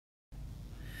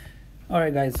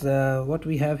Alright guys, what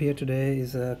we have here today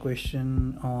is a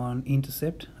question on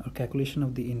intercept or calculation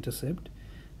of the intercept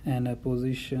and a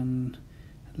position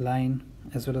line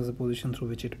as well as the position through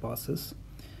which it passes.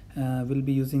 We'll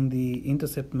be using the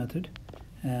intercept method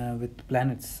with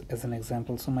planets as an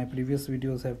example. So my previous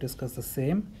videos have discussed the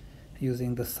same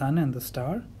using the sun and the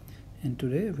star, and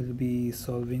today we'll be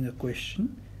solving a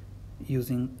question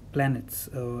using planets,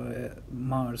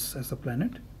 Mars as a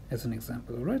planet as an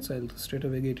example. Alright, so I'll straight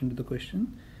away get into the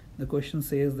question. The question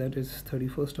says that it's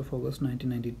 31st of August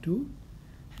 1992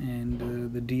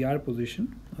 and the DR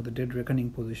position or the dead reckoning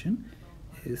position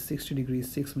is 60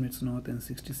 degrees 6 minutes north and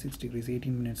 66 degrees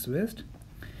 18 minutes west.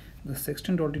 The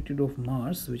sextant altitude of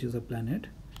Mars, which is a planet,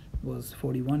 was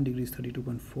 41 degrees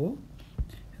 32.4.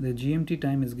 The GMT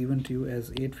time is given to you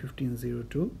as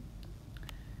 8:15:02.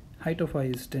 Height of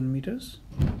eye is 10 meters.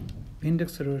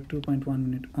 Index error 2.1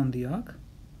 minute on the arc.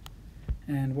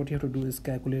 And what you have to do is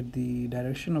calculate the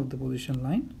direction of the position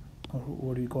line, or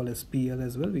what we call as PL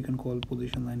as well. We can call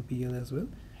position line PL as well,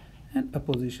 and a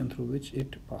position through which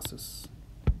it passes.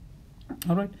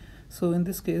 Alright, so in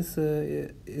this case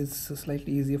it's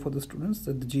slightly easier for the students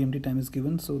that the GMT time is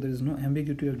given, so there is no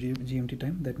ambiguity of GMT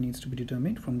time that needs to be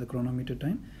determined from the chronometer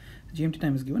time. GMT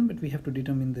time is given, but we have to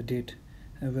determine the date,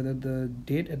 whether the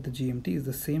date at the GMT is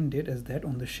the same date as that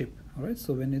on the ship. Alright,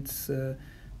 so when it's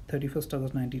 31st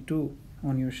August 92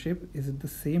 on your ship, is it the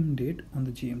same date on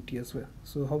the GMT as well?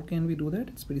 So how can we do that?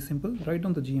 It's pretty simple. Write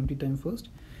down the GMT time first,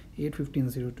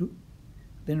 8:15:02.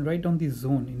 Then write down the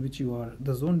zone in which you are.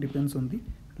 The zone depends on the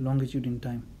longitude in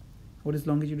time. What is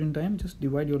longitude in time? Just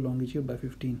divide your longitude by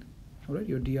 15. Alright,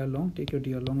 your DR long, take your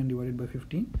DR long and divide it by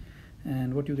 15.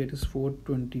 And what you get is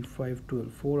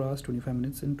 4:25:12, 4 hours, 25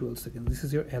 minutes and 12 seconds. This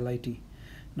is your LIT.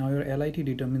 Now your LIT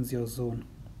determines your zone.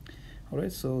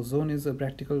 Alright, so zone is a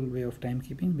practical way of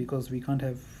timekeeping because we can't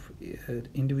have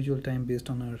individual time based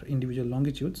on our individual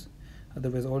longitudes.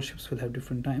 Otherwise all ships will have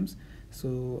different times.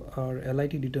 So our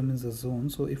LIT determines the zone.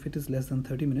 So if it is less than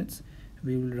 30 minutes,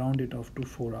 we will round it off to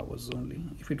 4 hours only.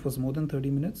 If it was more than 30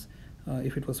 minutes,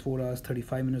 if it was 4 hours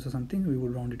 35 minutes or something, we will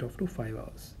round it off to 5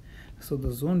 hours. So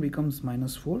the zone becomes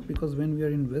 -4 because when we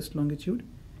are in west longitude,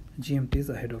 GMT is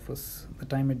ahead of us. The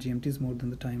time at GMT is more than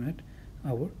the time at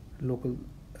our local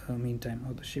mean time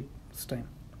or the ship's time.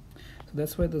 So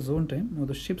that's why the zone time or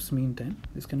the ship's mean time,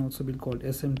 this can also be called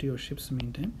SMT or ship's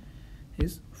mean time,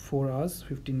 is 4 hours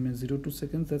 15 minutes 02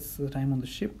 seconds. That's the time on the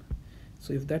ship.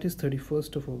 So if that is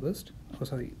 31st of August, oh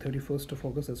sorry, 31st of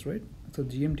August, that's right. So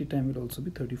GMT time will also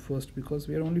be 31st because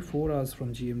we are only 4 hours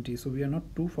from GMT. So we are not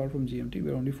too far from GMT,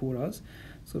 we are only 4 hours.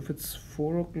 So if it's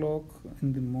 4 o'clock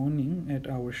in the morning at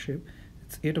our ship,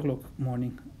 it's 8 o'clock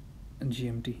morning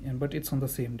GMT, and but it's on the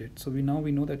same date. So we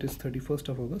know that it's 31st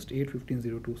of August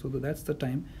 8:15:02. So that's the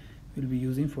time we'll be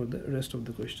using for the rest of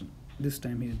the question. This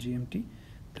time here GMT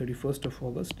 31st of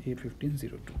August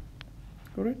 8:15:02.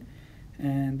 Correct.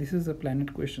 And this is a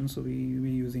planet question, so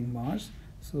we're using Mars.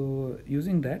 So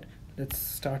using that, let's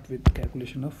start with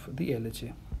calculation of the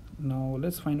Ellijay. Now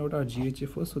let's find out our GHA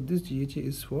first. So this GHA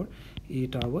is for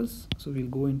 8 hours. So we'll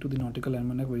go into the nautical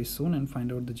almanac very soon and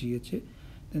find out the GHA.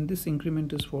 Then this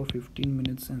increment is for 15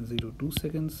 minutes and 02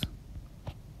 seconds.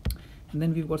 And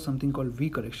then we've got something called V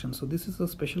correction. So this is a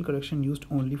special correction used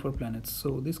only for planets.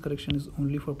 So this correction is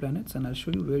only for planets, and I'll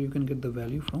show you where you can get the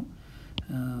value from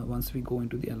once we go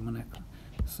into the almanac.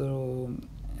 So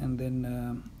and then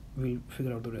we'll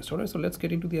figure out the rest. Alright, so let's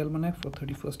get into the almanac for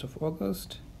 31st of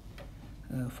August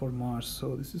for Mars.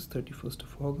 So this is 31st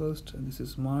of August and this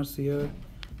is Mars here.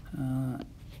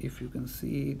 If you can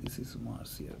see, this is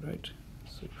Mars here, right?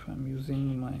 So if I'm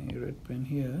using my red pen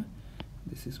here,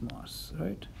 this is Mars,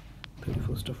 right?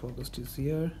 31st of August is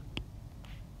here,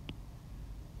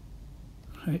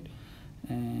 right?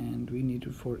 And we need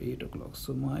it for 8 o'clock.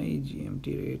 So my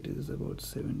GMT rate is about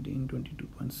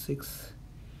 1722.6.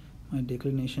 My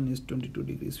declination is 22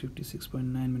 degrees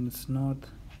 56.9 minutes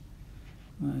north.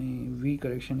 My V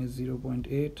correction is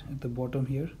 0.8 at the bottom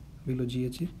here below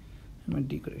GHA, and my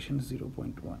D correction is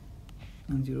 0.1,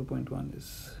 and 0.1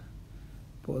 is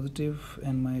positive,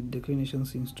 and my declination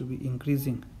seems to be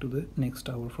increasing to the next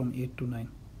hour from 8 to 9.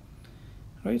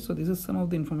 Right, so this is some of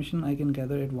the information I can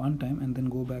gather at one time and then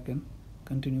go back and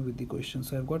continue with the question.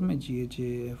 So I've got my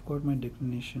GHA, I've got my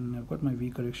declination, I've got my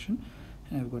V correction,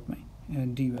 and I've got my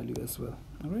D value as well.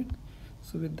 Alright,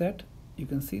 so with that you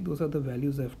can see those are the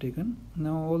values I've taken.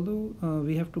 Now although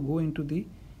we have to go into the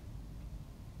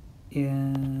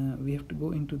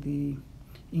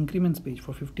increments page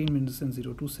for 15 minutes and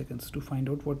 02 seconds to find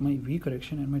out what my V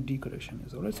correction and my D correction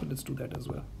is. Alright, so let's do that as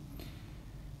well.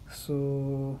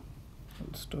 So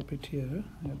I'll stop it here.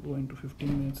 I'll go into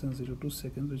 15 minutes and 02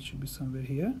 seconds, which should be somewhere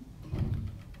here,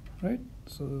 right?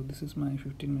 So this is my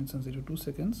 15 minutes and 02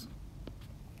 seconds.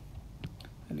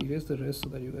 I'll erase the rest so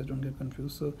that you guys don't get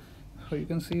confused. So you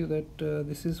can see that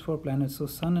this is for planets. So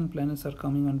sun and planets are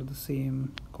coming under the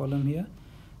same column here.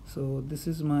 So this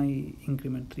is my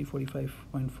increment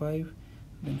 345.5.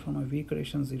 Then for my V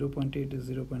correction 0.8 is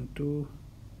 0.2.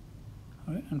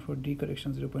 All right, and for D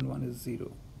correction 0.1 is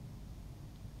 0.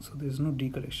 So there is no D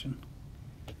correction.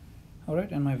 All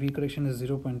right, and my V correction is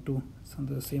 0.2. It's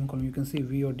under the same column. You can see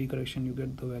V or D correction, you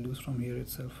get the values from here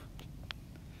itself.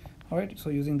 All right, so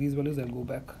using these values, I'll go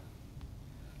back.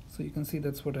 So you can see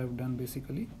that's what I've done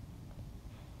basically.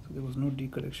 So there was no D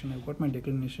correction. I've got my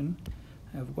declination.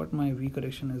 I've got my V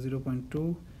correction as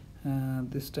 0.2.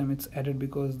 This time it's added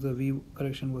because the V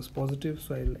correction was positive,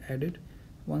 so I'll add it.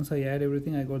 Once I add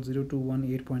everything, I got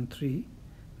 0218.3.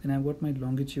 Then I've got my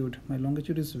longitude. My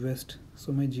longitude is west,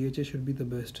 so my GHA should be the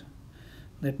best.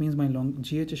 That means my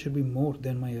GHA should be more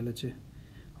than my LHA.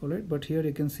 Alright, but here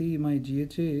you can see my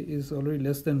GHA is already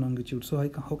less than longitude, so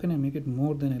how can I make it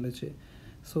more than LHA?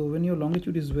 So when your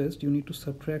longitude is west, you need to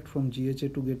subtract from GHA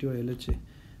to get your LHA.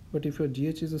 But if your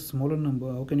GHA is a smaller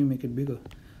number, how can you make it bigger?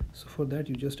 So for that,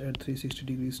 you just add 360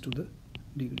 degrees to the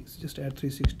degrees. Just add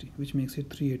 360, which makes it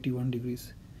 381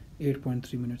 degrees,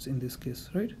 8.3 minutes in this case,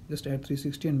 right? Just add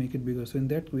 360 and make it bigger. So in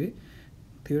that way,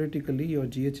 theoretically, your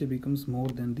GHA becomes more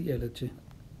than the LHA.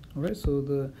 All right, so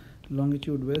the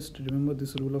longitude west, remember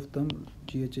this rule of thumb,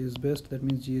 GHA is best. That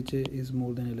means GHA is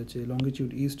more than LHA.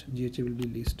 Longitude east, GHA will be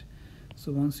least.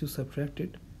 So once you subtract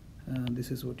it,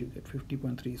 this is what you get,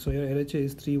 50.3. So your LHA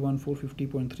is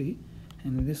 31450.3,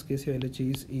 and in this case your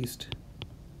LHA is east.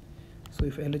 So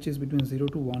if LHA is between 0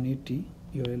 to 180,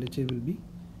 your LHA will be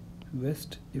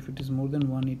west. If it is more than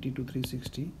 180 to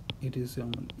 360, it is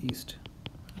east.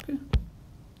 Okay,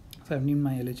 so I've named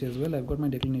my LHA as well. I've got my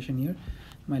declination here.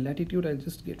 My latitude, I'll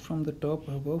just get from the top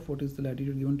above. What is the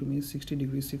latitude given to me? 60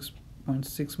 degrees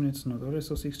 6.6 minutes north. Alright,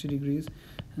 so 60 degrees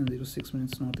and 06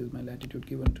 minutes north is my latitude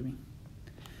given to me.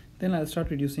 Then I'll start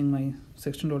reducing my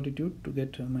sextant altitude to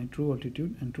get my true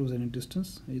altitude and true zenith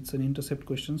distance. It's an intercept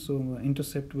question, so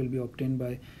intercept will be obtained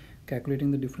by calculating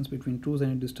the difference between true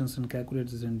zenith distance and calculate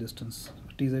the zenith distance,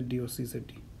 TZD or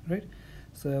CZD, right?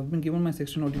 So I've been given my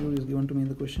sextant altitude is given to me in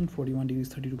the question, 41 degrees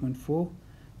 32.4.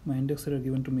 My index error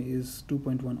given to me is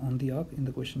 2.1 on the arc in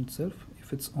the question itself.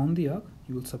 If it's on the arc,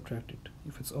 you will subtract it.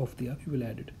 If it's off the arc, you will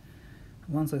add it.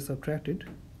 Once I subtract it,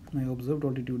 my observed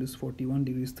altitude is 41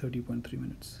 degrees 30.3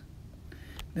 minutes.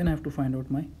 Then I have to find out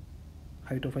my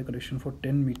height of eye correction for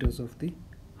 10 meters of the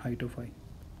height of eye.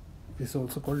 This is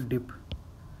also called dip.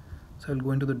 So I will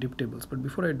go into the dip tables. But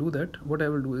before I do that, what I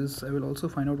will do is I will also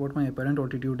find out what my apparent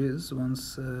altitude is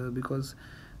once, because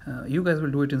you guys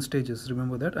will do it in stages.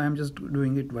 Remember that. I am just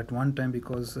doing it at one time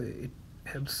because it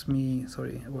helps me,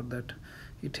 sorry about that.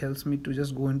 It helps me to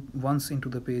just go in once into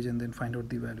the page and then find out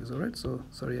the values. Alright, so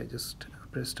sorry, I just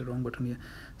pressed the wrong button here.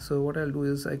 So what I'll do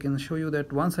is I can show you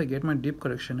that once I get my dip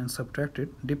correction and subtract it,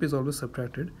 dip is always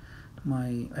subtracted,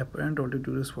 my apparent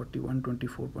altitude is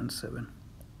 4124.7.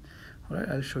 Alright,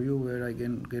 I'll show you where I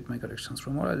can get my corrections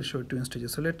from, or I'll show it to you in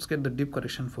stages. So let's get the dip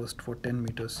correction first for 10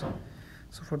 meters.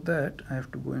 So for that, I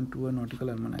have to go into a nautical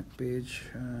almanac page.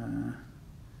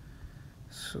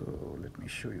 So let me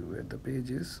show you where the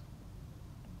page is.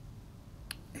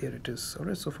 Here it is.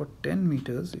 Alright, so for 10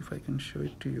 meters, if I can show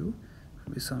it to you,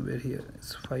 it'll be somewhere here.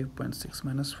 It's 5.6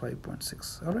 minus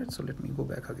 5.6. Alright, so let me go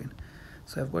back again.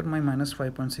 So I've got my minus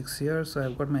 5.6 here. So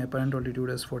I've got my apparent altitude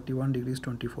as 41 degrees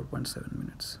 24.7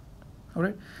 minutes.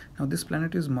 Alright, now this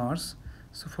planet is Mars.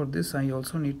 So for this, I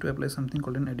also need to apply something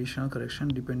called an additional correction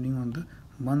depending on the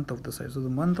month of the site. So the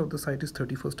month of the site is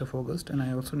 31st of August, and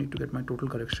I also need to get my total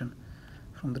correction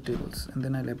from the tables, and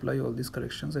then I'll apply all these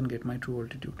corrections and get my true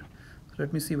altitude. So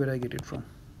let me see where I get it from.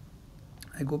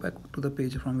 I go back to the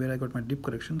page from where I got my dip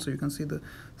correction. So you can see the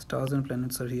stars and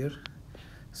planets are here.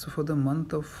 So for the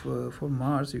month of for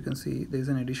Mars, you can see there is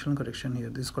an additional correction here.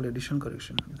 This is called additional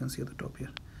correction. You can see at the top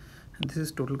here, and this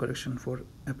is total correction for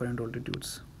apparent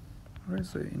altitudes. Alright,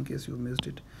 so in case you missed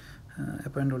it,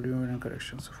 apparent altitude and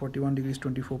correction. So 41 degrees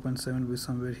 24.7 will be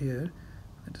somewhere here.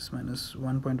 That is minus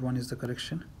 1.1 is the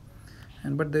correction,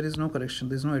 and but there is no correction.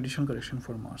 There is no additional correction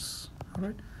for Mars.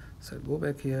 Alright, so I'll go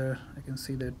back here. I can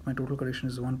see that my total correction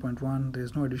is 1.1. There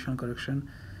is no additional correction.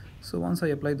 So once I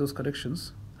apply those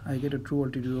corrections, I get a true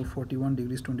altitude of 41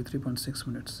 degrees 23.6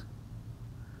 minutes.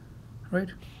 Right,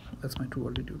 that's my true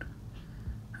altitude.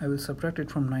 I will subtract it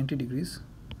from 90 degrees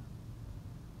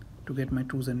to get my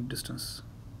true zenith distance.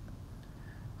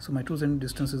 So my true zenith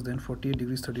distance is then 48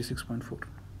 degrees 36.4.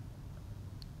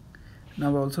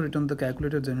 Now I also written the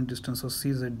calculated zenith distance of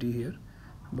CZD here,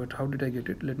 but how did I get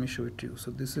it? Let me show it to you.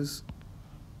 So this is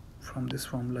from this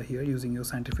formula here using your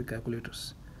scientific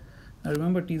calculators. Now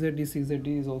remember, TZD,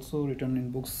 CZD is also written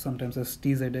in books sometimes as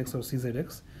TZX or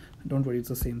CZX. Don't worry, it's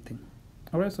the same thing.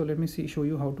 Alright, so let me show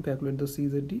you how to calculate the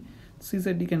CZD.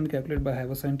 CZD can be calculated by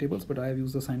Haversine tables, but I have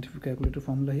used the scientific calculator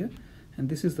formula here. And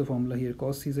this is the formula here.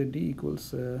 Cos CZD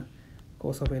equals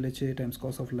cos of LHA times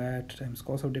cos of lat times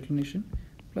cos of declination,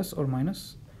 plus or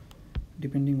minus,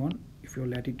 depending on if your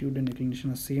latitude and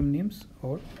declination are same names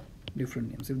or different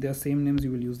names. If they are same names,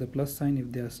 you will use the plus sign.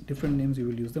 If they are different names, you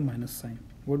will use the minus sign.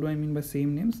 What do I mean by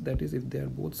same names? That is, if they are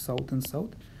both south and south,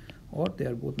 or they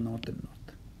are both north and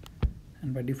north.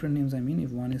 And by different names, I mean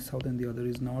if one is south and the other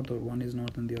is north, or one is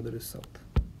north and the other is south.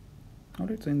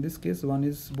 Alright, so in this case,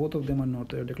 both of them are north.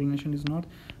 Their declination is north,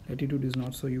 latitude is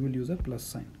north, so you will use a plus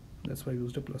sign. That's why I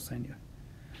used a plus sign here.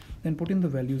 Then put in the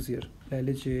values here: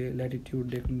 LHA, latitude,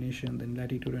 declination, then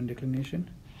latitude and declination,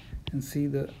 and see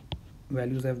the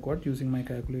values I've got using my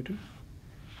calculator.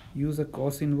 Use a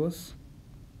cos inverse,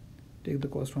 take the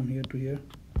cos from here to here,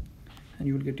 and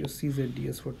you will get your CZD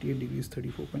as 48 degrees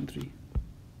 34.3.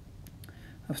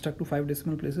 I've stuck to 5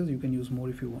 decimal places. You can use more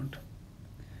if you want.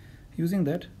 Using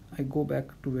that, I go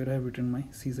back to where I have written my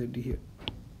CZD here.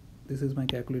 This is my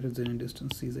calculated zenith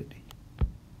distance CZD.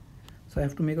 So I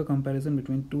have to make a comparison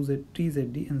between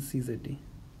TZD and CZD.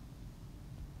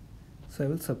 So I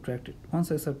will subtract it.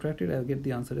 Once I subtract it, I'll get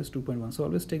the answer as 2.1. So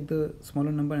always take the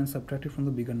smaller number and subtract it from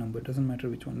the bigger number. It doesn't matter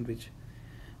which one which.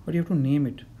 But you have to name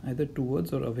it either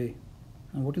towards or away.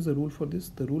 And what is the rule for this?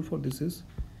 The rule for this is,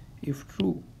 if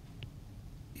true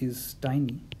is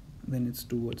tiny, then it's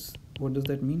towards. What does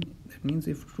that mean? That means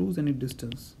if true zenith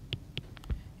distance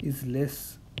is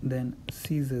less than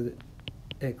CZX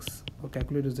or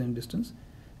calculated zenith distance,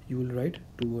 you will write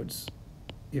towards.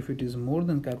 If it is more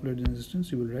than calculated zenith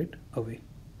distance, you will write away.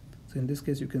 So in this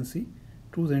case, you can see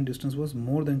true zenith distance was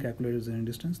more than calculated zenith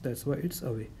distance. That's why it's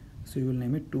away. So you will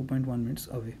name it 2.1 minutes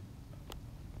away.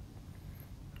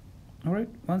 Alright,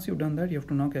 once you've done that, you have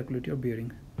to now calculate your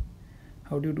bearing.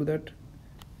 How do you do that?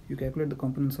 You calculate the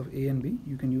components of A and B.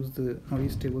 You can use the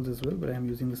Norris tables as well, but I am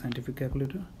using the scientific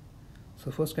calculator.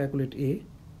 So first calculate A,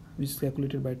 which is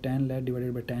calculated by tan lat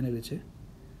divided by tan LHA.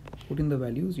 Put in the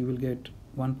values, you will get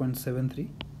 1.73.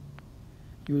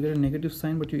 You will get a negative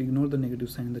sign, but you ignore the negative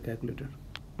sign in the calculator.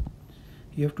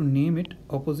 You have to name it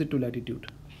opposite to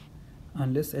latitude,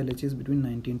 unless LHA is between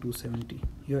 90 and 270.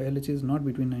 Your LHA is not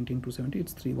between 90 and 270,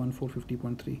 it's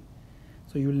 31450.3.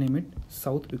 So you will name it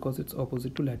south because it's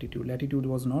opposite to latitude. Latitude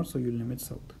was north, so you will name it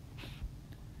south.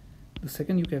 The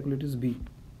second you calculate is B.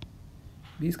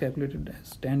 B is calculated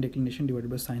as tan declination divided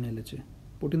by sin LHA.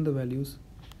 Put in the values,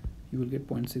 you will get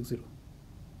 0.60.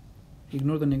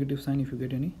 Ignore the negative sign if you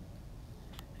get any,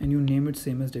 and you name it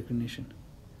same as declination.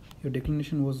 Your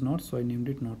declination was north, so I named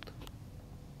it north.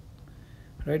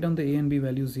 Write down the A and B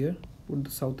values here, put the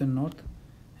south and north,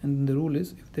 and the rule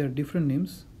is if they are different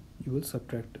names, you will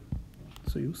subtract them.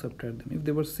 So you subtract them. If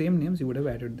they were same names, you would have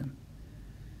added them.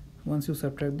 Once you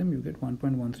subtract them, you get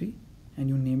 1.13, and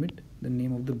you name it the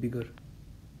name of the bigger,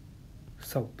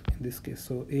 south in this case.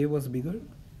 So A was bigger,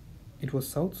 it was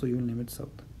south, so you will name it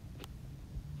south.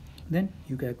 Then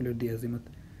you calculate the azimuth.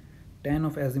 Tan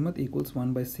of azimuth equals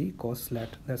 1 by C cos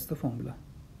lat. That's the formula.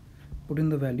 Put in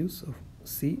the values of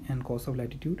C and cos of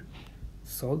latitude.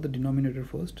 Solve the denominator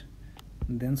first,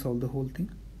 then solve the whole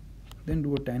thing. Then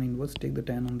do a tan inverse, take the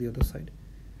tan on the other side.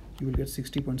 You will get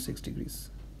 60.6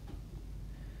 degrees.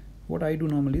 What I do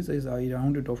normally is I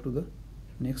round it off to the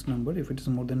next number. If it is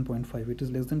more than 0.5, it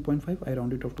is less than 0.5, I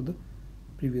round it off to the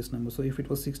previous number. So if it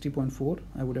was 60.4,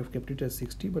 I would have kept it as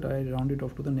 60, but I round it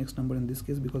off to the next number in this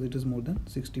case because it is more than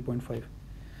 60.5.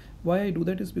 Why I do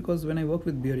that is because when I work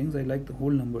with bearings, I like the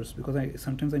whole numbers, because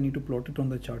sometimes I need to plot it on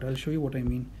the chart. I'll show you what I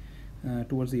mean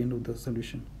towards the end of the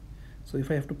solution. So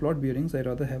if I have to plot bearings, I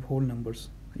rather have whole numbers.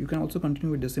 You can also continue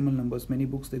with decimal numbers. Many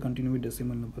books, they continue with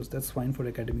decimal numbers. That's fine for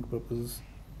academic purposes.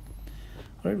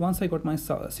 Alright, once I got my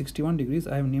 61 degrees,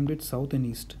 I have named it south and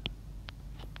east.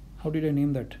 How did I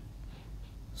name that?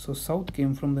 So south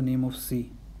came from the name of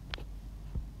C.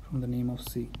 From the name of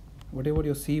C. Whatever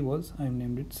your C was, I have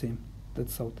named it same.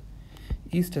 That's south.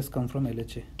 East has come from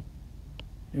LHA.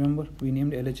 Remember, we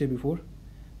named LHA before.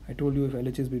 I told you if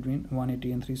LHA is between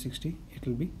 180 and 360, it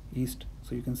will be east.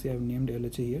 So you can see I have named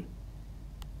LHA here.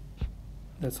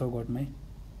 That's how I got my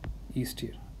east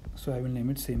here. So I will name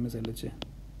it same as LHA.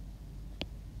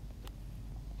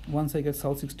 Once I get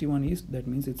south 61 east, that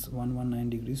means it's 119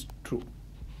 degrees true.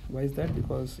 Why is that?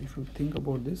 Because if you think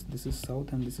about this, this is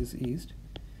south and this is east.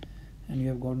 and you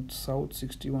have gone south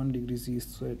 61 degrees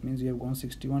east, so it means you have gone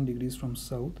 61 degrees from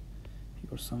south.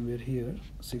 You're somewhere here,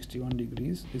 61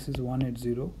 degrees. This is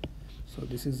 180, so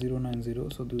this is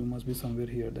 090, so you must be somewhere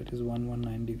here. That is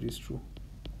 119 degrees true.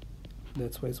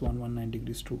 That's why it's 119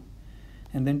 degrees true.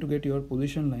 And then to get your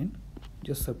position line,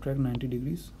 just subtract 90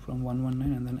 degrees from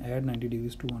 119 and then add 90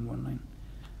 degrees to 119.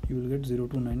 You will get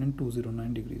 029 and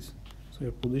 209 degrees. So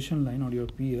your position line or your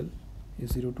PL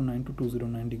is 029 to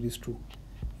 209 degrees true.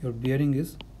 Your bearing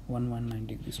is 119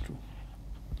 degrees true.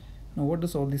 Now what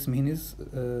does all this mean is,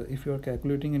 if you are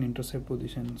calculating an intercept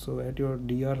position, so at your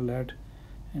dr lat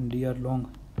and dr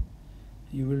long,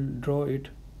 you will draw it,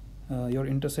 your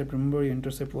intercept. Remember, your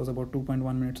intercept was about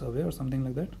 2.1 minutes away or something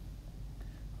like that.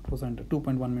 It was under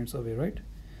 2.1 minutes away, right?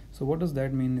 So what does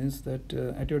that mean is that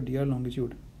at your dr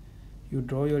longitude, you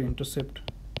draw your intercept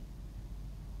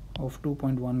of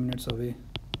 2.1 minutes away.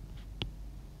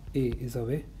 A is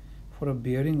away, for a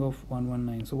bearing of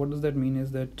 119. So what does that mean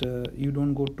is that you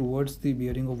don't go towards the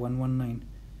bearing of 119,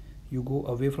 you go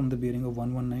away from the bearing of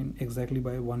 119 exactly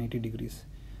by 180 degrees.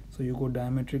 So you go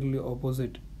diametrically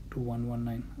opposite to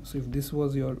 119. So if this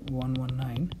was your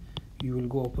 119, you will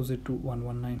go opposite to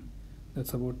 119.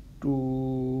 That's about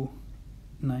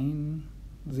 290.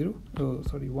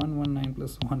 119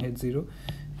 plus 180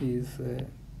 is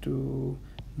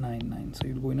 299. So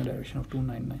you'll go in a direction of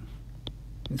 299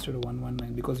 instead of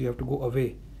 119, because you have to go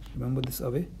away. Remember this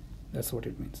away? That's what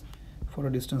it means. For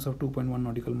a distance of 2.1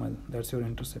 nautical mile, that's your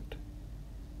intercept.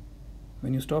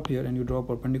 When you stop here and you draw a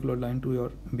perpendicular line to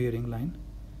your bearing line,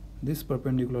 this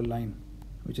perpendicular line,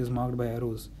 which is marked by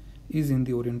arrows, is in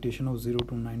the orientation of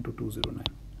 029 to 209.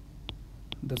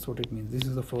 That's what it means. This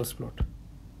is the first plot.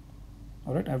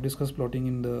 Alright, I've discussed plotting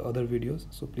in the other videos,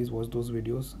 so please watch those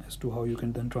videos as to how you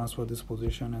can then transfer this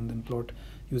position and then plot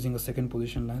using a second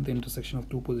position line. The intersection of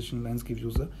two position lines gives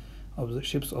you the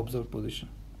ship's observed position.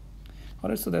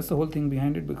 Alright, so that's the whole thing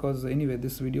behind it, because anyway,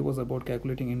 this video was about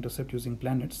calculating intercept using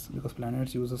planets, because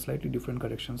planets use a slightly different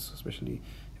corrections, especially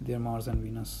if they are Mars and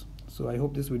Venus. So I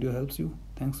hope this video helps you.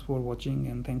 Thanks for watching,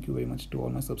 and thank you very much to all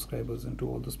my subscribers and to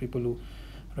all those people who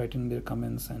write in their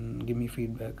comments and give me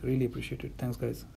feedback. Really appreciate it. Thanks guys.